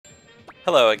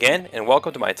Hello again, and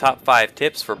welcome to my top 5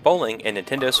 tips for bowling in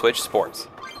Nintendo Switch Sports.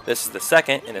 This is the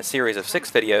second in a series of 6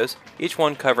 videos, each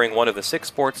one covering one of the 6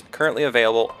 sports currently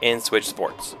available in Switch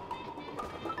Sports.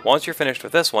 Once you're finished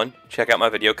with this one, check out my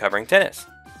video covering tennis.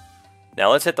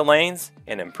 Now let's hit the lanes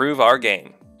and improve our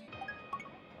game.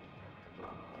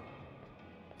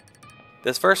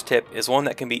 This first tip is one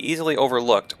that can be easily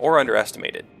overlooked or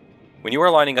underestimated. When you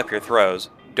are lining up your throws,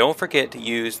 don't forget to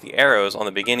use the arrows on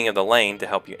the beginning of the lane to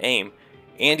help you aim,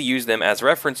 and use them as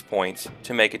reference points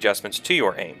to make adjustments to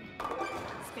your aim.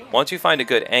 Once you find a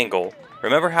good angle,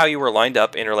 remember how you were lined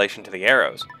up in relation to the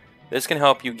arrows. This can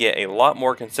help you get a lot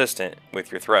more consistent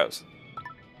with your throws.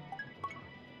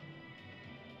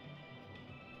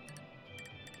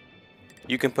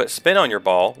 You can put spin on your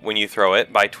ball when you throw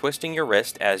it by twisting your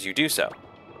wrist as you do so.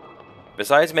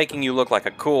 Besides making you look like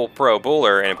a cool pro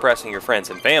bowler and impressing your friends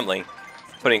and family,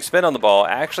 putting spin on the ball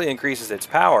actually increases its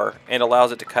power and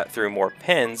allows it to cut through more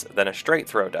pins than a straight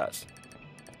throw does.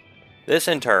 This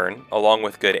in turn, along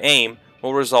with good aim,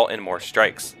 will result in more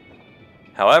strikes.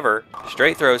 However,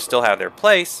 straight throws still have their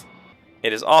place.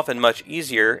 It is often much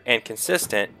easier and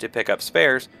consistent to pick up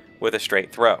spares with a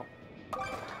straight throw.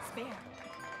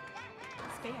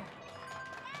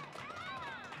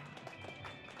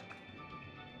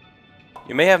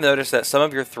 You may have noticed that some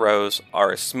of your throws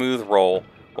are a smooth roll,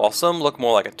 while some look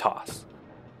more like a toss.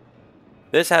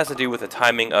 This has to do with the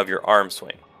timing of your arm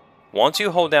swing. Once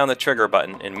you hold down the trigger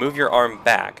button and move your arm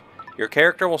back, your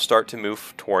character will start to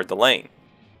move toward the lane.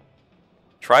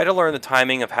 Try to learn the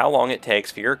timing of how long it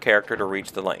takes for your character to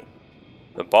reach the lane.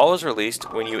 The ball is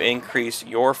released when you increase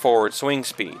your forward swing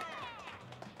speed.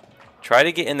 Try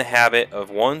to get in the habit of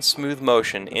one smooth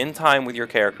motion in time with your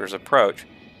character's approach,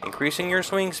 increasing your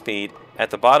swing speed at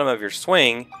the bottom of your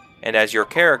swing and as your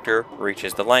character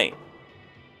reaches the lane.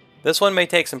 This one may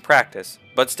take some practice,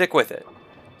 but stick with it.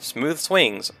 Smooth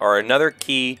swings are another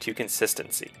key to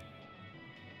consistency.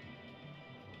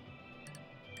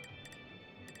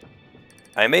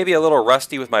 I may be a little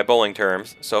rusty with my bowling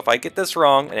terms, so if I get this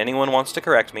wrong and anyone wants to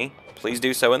correct me, please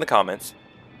do so in the comments,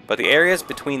 but the areas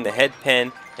between the head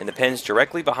pin and the pins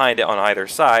directly behind it on either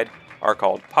side are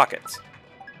called pockets.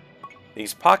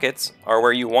 These pockets are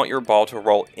where you want your ball to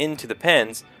roll into the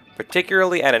pins,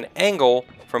 particularly at an angle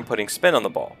from putting spin on the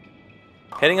ball.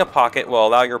 Hitting a pocket will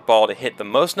allow your ball to hit the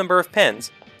most number of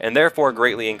pins and therefore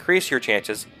greatly increase your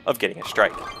chances of getting a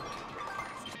strike.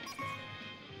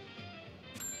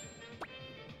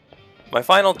 My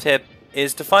final tip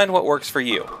is to find what works for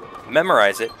you,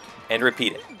 memorize it, and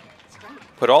repeat it.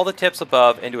 Put all the tips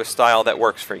above into a style that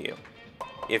works for you.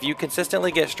 If you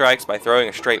consistently get strikes by throwing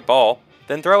a straight ball,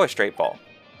 then throw a straight ball.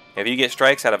 If you get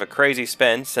strikes out of a crazy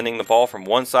spin, sending the ball from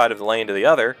one side of the lane to the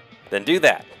other, then do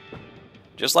that.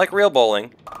 Just like real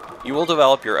bowling, you will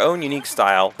develop your own unique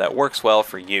style that works well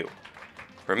for you.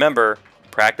 Remember,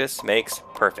 practice makes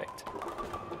perfect.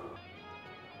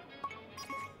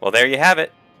 Well, there you have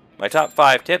it. My top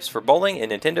 5 tips for bowling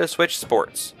in Nintendo Switch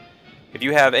Sports. If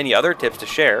you have any other tips to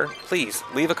share, please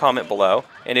leave a comment below,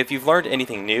 and if you've learned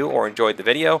anything new or enjoyed the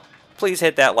video, please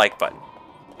hit that like button.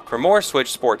 For more Switch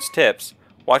Sports tips,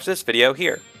 watch this video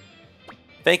here.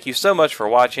 Thank you so much for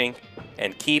watching,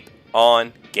 and keep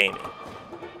on gaming.